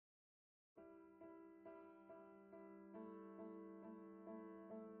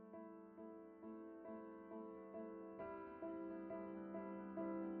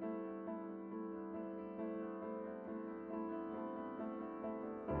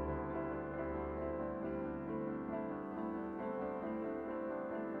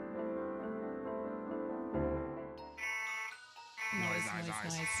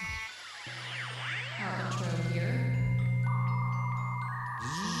Nice. Our intro here.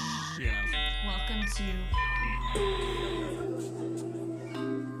 Yeah. Welcome to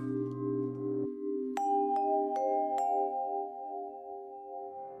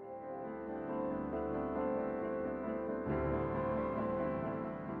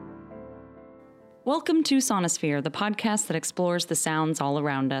Welcome to Sonosphere, the podcast that explores the sounds all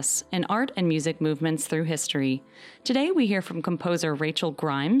around us, and art and music movements through history. Today we hear from composer Rachel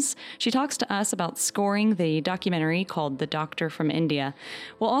Grimes. She talks to us about scoring the documentary called The Doctor from India.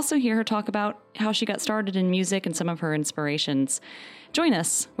 We'll also hear her talk about how she got started in music and some of her inspirations. Join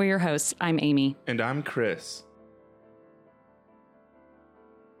us. We're your hosts. I'm Amy. And I'm Chris.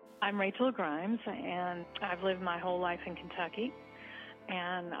 I'm Rachel Grimes, and I've lived my whole life in Kentucky.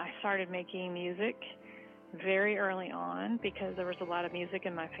 And I started making music very early on because there was a lot of music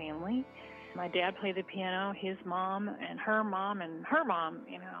in my family. My dad played the piano, his mom and her mom, and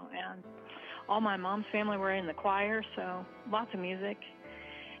all my mom's family were in the choir, so lots of music.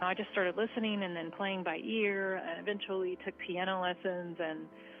 I just started listening and then playing by ear, and eventually took piano lessons, and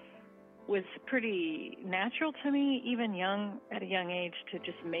was pretty natural to me, even at a young age, to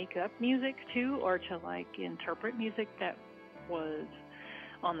just make up music too, or to interpret music that was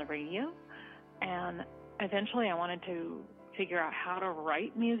on the radio. And eventually I wanted to figure out how to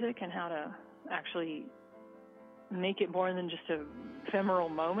write music and how to actually make it more than just a ephemeral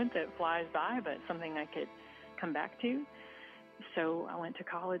moment that flies by, but something I could come back to. So I went to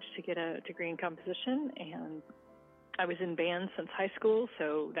college to get a degree in composition, and I was in bands since high school,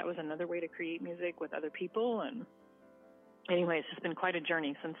 so that was another way to create music with other people. And anyways, it's been quite a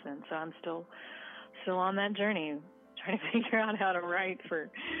journey since then, so I'm still on that journey, trying to figure out how to write for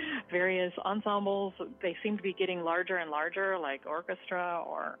various ensembles. They seem to be getting larger and larger, like orchestra,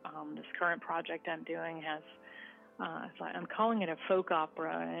 or this current project I'm doing has, I'm calling it a folk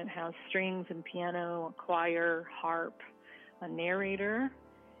opera, and it has strings and piano, a choir, harp, a narrator,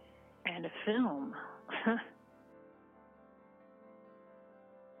 and a film.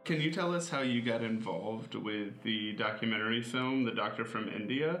 Can you tell us how you got involved with the documentary film, The Doctor from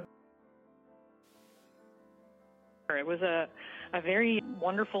India? It was a very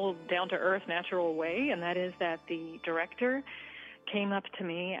wonderful, down-to-earth, natural way, and that is that the director came up to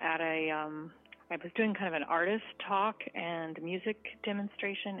me at I was doing kind of an artist talk and music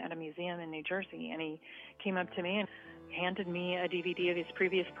demonstration at a museum in New Jersey, and he came up to me and handed me a DVD of his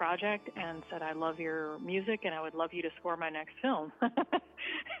previous project and said, "I love your music, and I would love you to score my next film."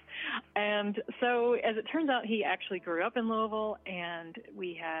 And so, as it turns out, he actually grew up in Louisville, and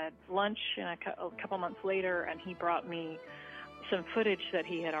we had lunch a couple months later, and he brought me some footage that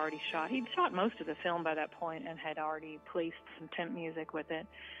he had already shot. He'd shot most of the film by that point and had already placed some temp music with it,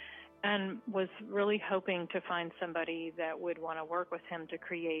 and was really hoping to find somebody that would want to work with him to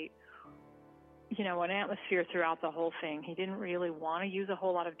create, an atmosphere throughout the whole thing. He didn't really want to use a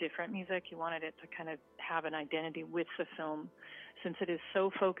whole lot of different music. He wanted it to kind of have an identity with the film, since it is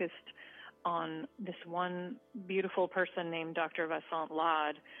so focused on this one beautiful person named Dr. Vasant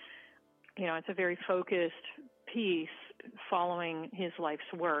Lad. It's a very focused piece following his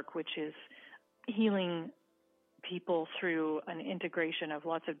life's work, which is healing people through an integration of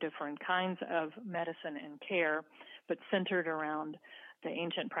lots of different kinds of medicine and care, but centered around the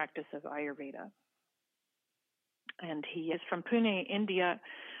ancient practice of Ayurveda. And he is from Pune, India,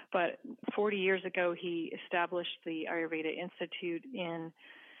 but 40 years ago he established the Ayurveda Institute in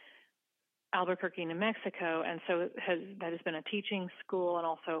Albuquerque, New Mexico, and so that has been a teaching school and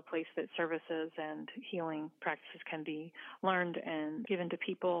also a place that services and healing practices can be learned and given to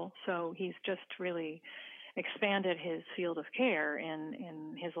people. So he's just really expanded his field of care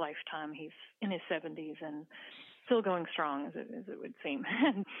in his lifetime. He's in his 70s and still going strong, as it would seem.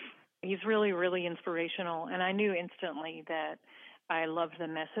 He's really, really inspirational, and I knew instantly that I loved the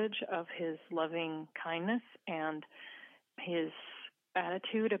message of his loving kindness and his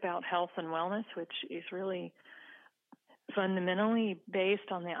attitude about health and wellness, which is really fundamentally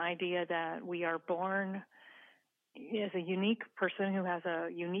based on the idea that we are born as a unique person who has a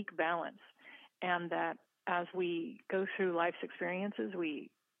unique balance, and that as we go through life's experiences,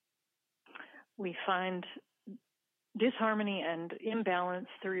 we find disharmony and imbalance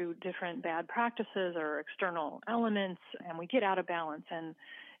through different bad practices or external elements, and we get out of balance. And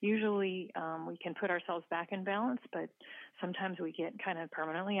usually we can put ourselves back in balance, but sometimes we get kind of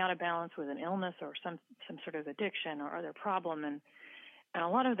permanently out of balance with an illness or some sort of addiction or other problem. And a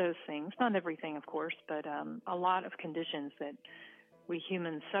lot of those things, not everything, of course, but a lot of conditions that we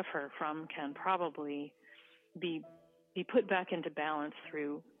humans suffer from can probably be put back into balance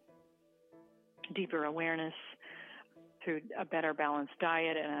through deeper awareness, through a better balanced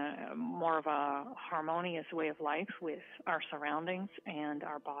diet and a more of a harmonious way of life with our surroundings and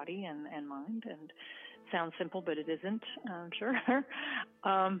our body and mind. And it sounds simple, but it isn't, I'm sure.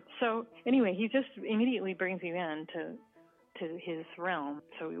 So anyway, he just immediately brings you in to his realm.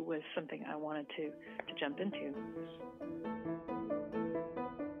 So it was something I wanted to jump into.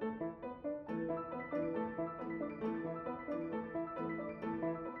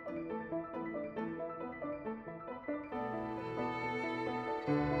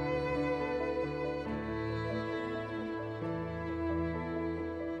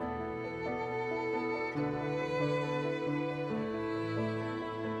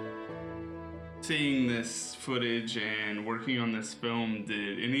 Seeing this footage and working on this film,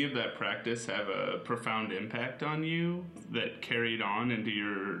 did any of that practice have a profound impact on you that carried on into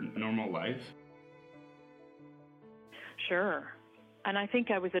your normal life? Sure. And I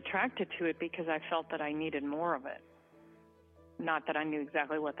think I was attracted to it because I felt that I needed more of it. Not that I knew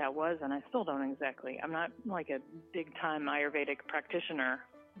exactly what that was, and I still don't exactly. I'm not like a big-time Ayurvedic practitioner,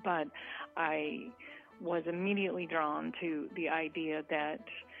 but I was immediately drawn to the idea that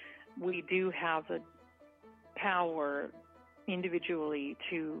we do have the power individually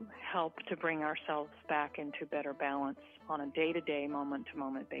to help to bring ourselves back into better balance on a day-to-day,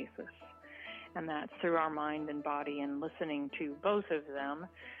 moment-to-moment basis. And that's through our mind and body and listening to both of them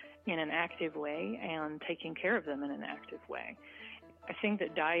in an active way and taking care of them in an active way. I think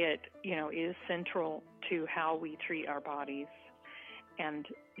that diet, is central to how we treat our bodies. And,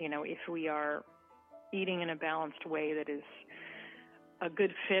 if we are eating in a balanced way that is a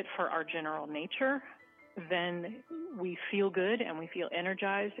good fit for our general nature, then we feel good and we feel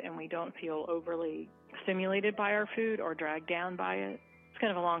energized and we don't feel overly stimulated by our food or dragged down by it. It's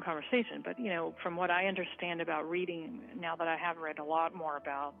kind of a long conversation, but, from what I understand about reading, now that I have read a lot more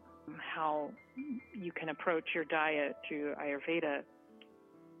about how you can approach your diet through Ayurveda,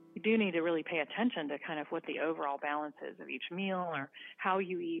 you do need to really pay attention to kind of what the overall balance is of each meal, or how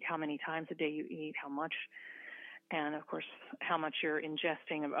you eat, how many times a day you eat, how much, and of course, how much you're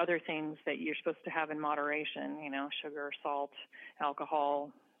ingesting of other things that you're supposed to have in moderation, sugar, salt, alcohol,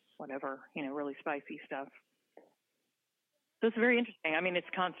 whatever, really spicy stuff. So it's very interesting. I mean, it's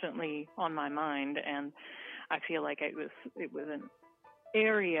constantly on my mind, and I feel like it was an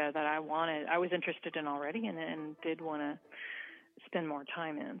area that I was interested in already, and did want to spend more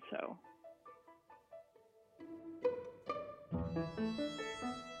time in. So.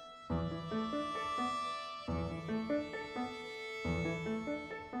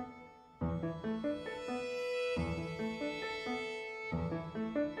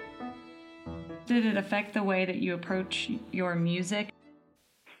 Did it affect the way that you approach your music?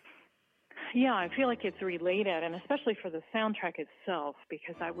 Yeah, I feel like it's related, and especially for the soundtrack itself,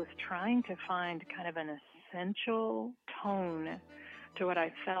 because I was trying to find kind of an essential tone to what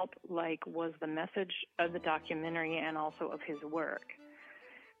I felt like was the message of the documentary and also of his work.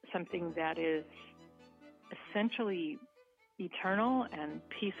 Something that is essentially eternal and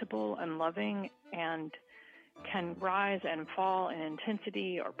peaceable and loving and can rise and fall in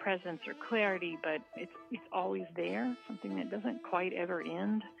intensity or presence or clarity, but it's always there, something that doesn't quite ever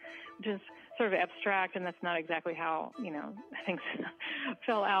end, which is sort of abstract, and that's not exactly how, things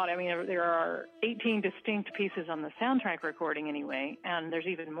fell out. I mean, there are 18 distinct pieces on the soundtrack recording anyway, and there's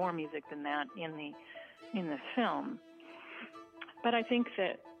even more music than that in the film. But I think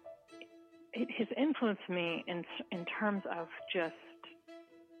that it has influenced me in terms of just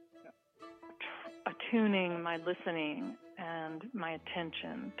attuning my listening and my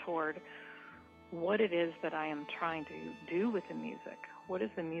attention toward what it is that I am trying to do with the music. What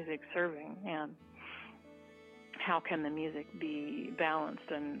is the music serving, and how can the music be balanced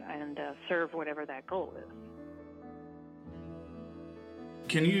and serve whatever that goal is?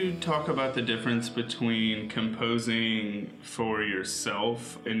 Can you talk about the difference between composing for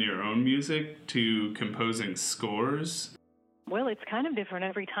yourself in your own music to composing scores? Well, it's kind of different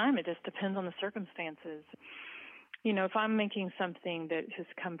every time. It just depends on the circumstances. If I'm making something that has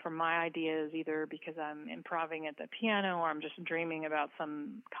come from my ideas, either because I'm improvising at the piano or I'm just dreaming about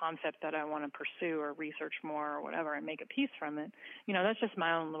some concept that I want to pursue or research more or whatever and make a piece from it, that's just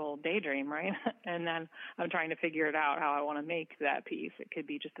my own little daydream, right? And then I'm trying to figure it out how I want to make that piece. It could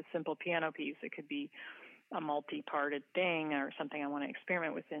be just a simple piano piece. It could be a multi-parted thing or something I want to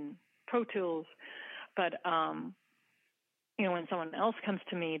experiment with in Pro Tools. But, when someone else comes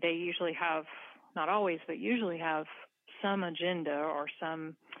to me, they usually have, not always, but usually have some agenda or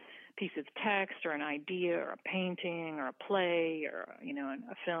some piece of text or an idea or a painting or a play or,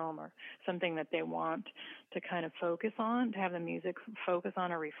 a film or something that they want to kind of focus on, to have the music focus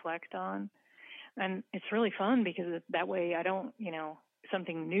on or reflect on. And it's really fun because that way I don't,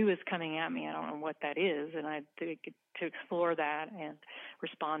 something new is coming at me. I don't know what that is, and I get to explore that and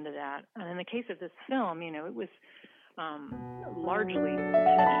respond to that. And in the case of this film, it was largely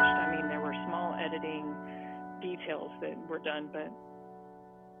finished. I mean, there were small editing details that were done, but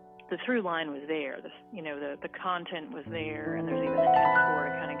the through line was there. The content was there, and there's even a 10 score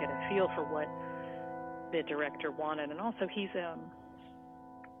to kind of get a feel for what the director wanted. And also, he's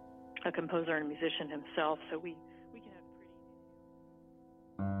a composer and musician himself, so we can have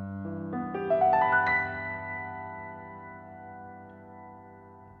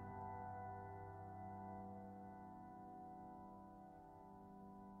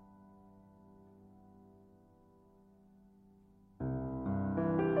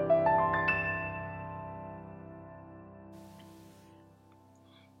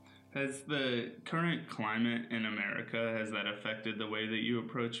Has the current climate in America, has that affected the way that you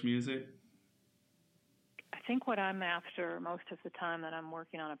approach music? I think what I'm after most of the time that I'm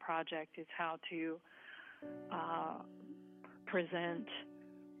working on a project is how to present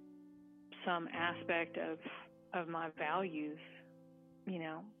some aspect of my values,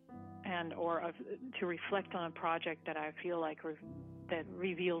 to reflect on a project that I feel like that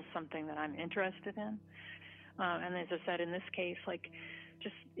reveals something that I'm interested in. And as I said, in this case,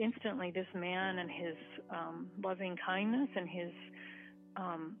 just instantly, this man and his loving kindness and his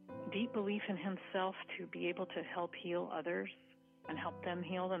deep belief in himself to be able to help heal others and help them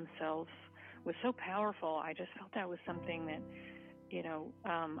heal themselves was so powerful. I just felt that was something that,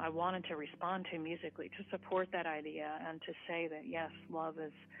 I wanted to respond to musically, to support that idea and to say that, yes, love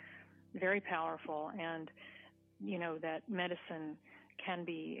is very powerful, and, that medicine can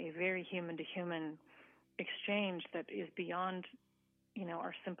be a very human-to-human exchange that is beyond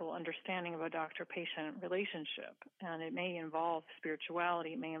our simple understanding of a doctor-patient relationship. And it may involve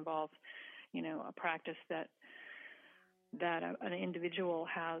spirituality. It may involve, a practice that an individual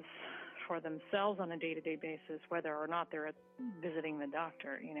has for themselves on a day-to-day basis, whether or not they're visiting the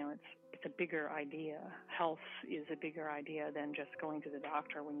doctor. It's a bigger idea. Health is a bigger idea than just going to the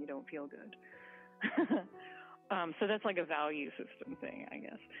doctor when you don't feel good. So that's like a value system thing, I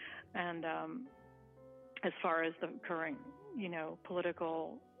guess. And as far as the current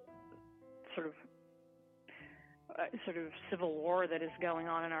political sort of civil war that is going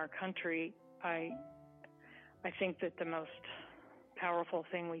on in our country, I think that the most powerful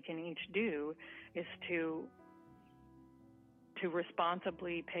thing we can each do is to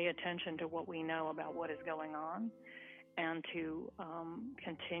responsibly pay attention to what we know about what is going on, and to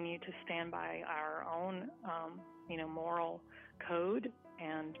continue to stand by our own moral code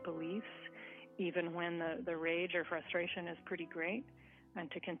and beliefs, even when the rage or frustration is pretty great,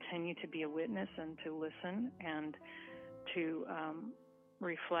 and to continue to be a witness and to listen and to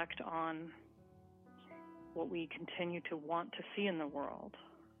reflect on what we continue to want to see in the world.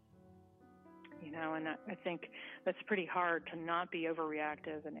 And I think that's pretty hard to not be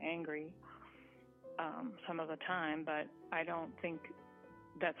overreactive and angry some of the time, but I don't think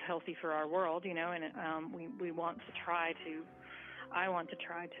that's healthy for our world, and we want to try to I want to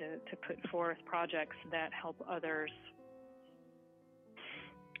try to put forth projects that help others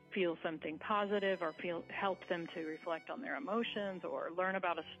feel something positive, or help them to reflect on their emotions, or learn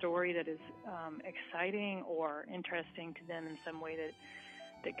about a story that is exciting or interesting to them in some way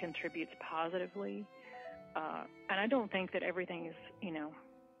that contributes positively. And I don't think that everything is,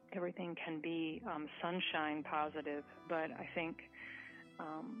 everything can be sunshine positive, but I think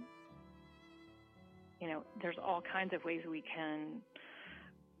there's all kinds of ways we can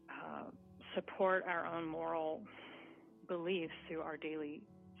support our own moral beliefs through our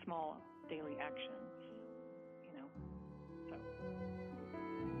small daily actions, so.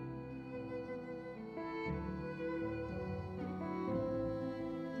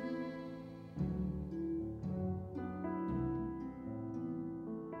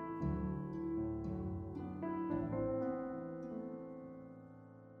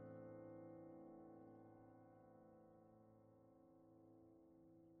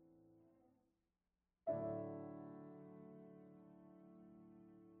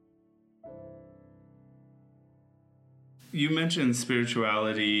 You mentioned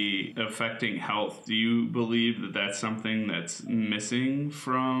spirituality affecting health. Do you believe that that's something that's missing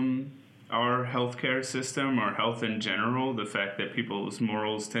from our healthcare system or health in general? The fact that people's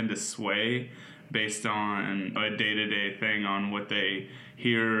morals tend to sway based on a day-to-day thing, on what they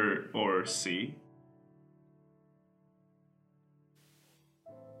hear or see?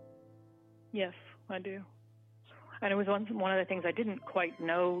 Yes, I do. And it was one of the things I didn't quite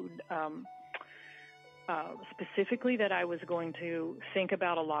know specifically that I was going to think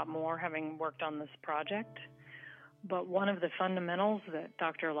about a lot more having worked on this project. But one of the fundamentals that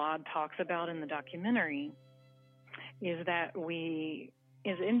Dr. Ladd talks about in the documentary is that we,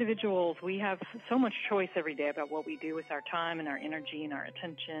 as individuals, we have so much choice every day about what we do with our time and our energy and our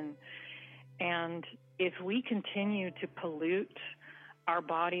attention. And if we continue to pollute our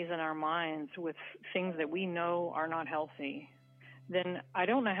bodies and our minds with things that we know are not healthy, then I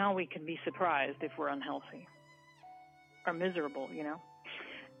don't know how we can be surprised if we're unhealthy or miserable, you know.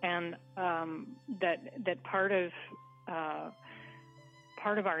 And that part of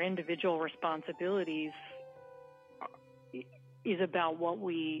our individual responsibilities is about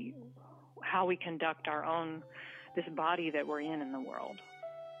how we conduct our own, this body that we're in the world,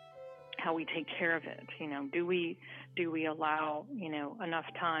 how we take care of it. You know, do we allow, you know, enough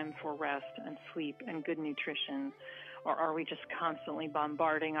time for rest and sleep and good nutrition, or are we just constantly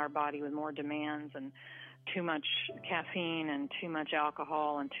bombarding our body with more demands and too much caffeine and too much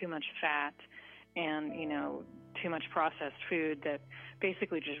alcohol and too much fat and, you know, too much processed food that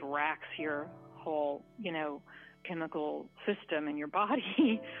basically just racks your whole, you know, chemical system in your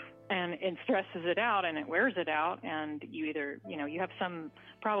body and it stresses it out and it wears it out, and you either, you know, you have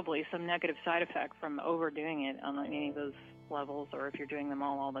probably some negative side effect from overdoing it on any of those levels, or if you're doing them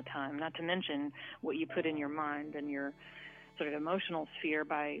all the time, not to mention what you put in your mind and your sort of emotional sphere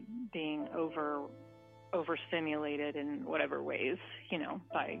by being overstimulated in whatever ways, you know,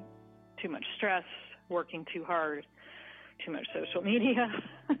 by too much stress, working too hard, too much social media,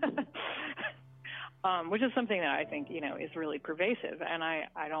 which is something that I think, you know, is really pervasive. And I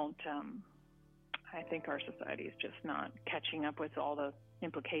think our society is just not catching up with all the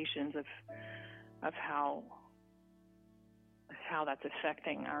implications of how that's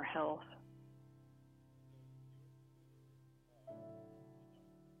affecting our health.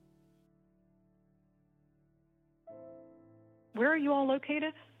 Where are you all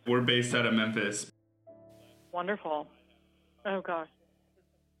located? We're based out of Memphis. Wonderful. Oh, gosh.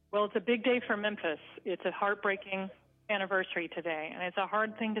 Well, it's a big day for Memphis. It's a heartbreaking anniversary today, and it's a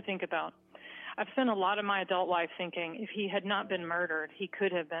hard thing to think about. I've spent a lot of my adult life thinking if he had not been murdered, he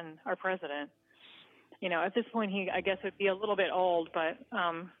could have been our president. You know, at this point, he, I guess, would be a little bit old, but,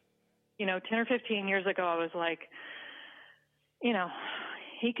 you know, 10 or 15 years ago, I was like, you know,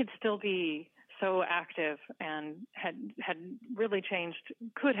 he could still be so active and had really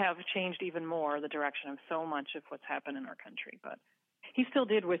could have changed even more the direction of so much of what's happened in our country. But he still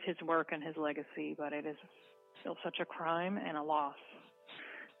did with his work and his legacy, but it is still such a crime and a loss.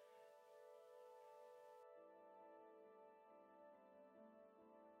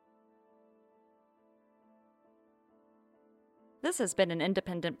 This has been an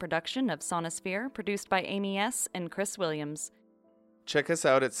independent production of Sonosphere, produced by Amy S. and Chris Williams. Check us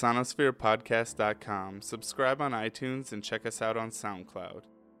out at sonospherepodcast.com, subscribe on iTunes, and check us out on SoundCloud.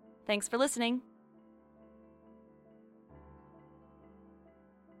 Thanks for listening.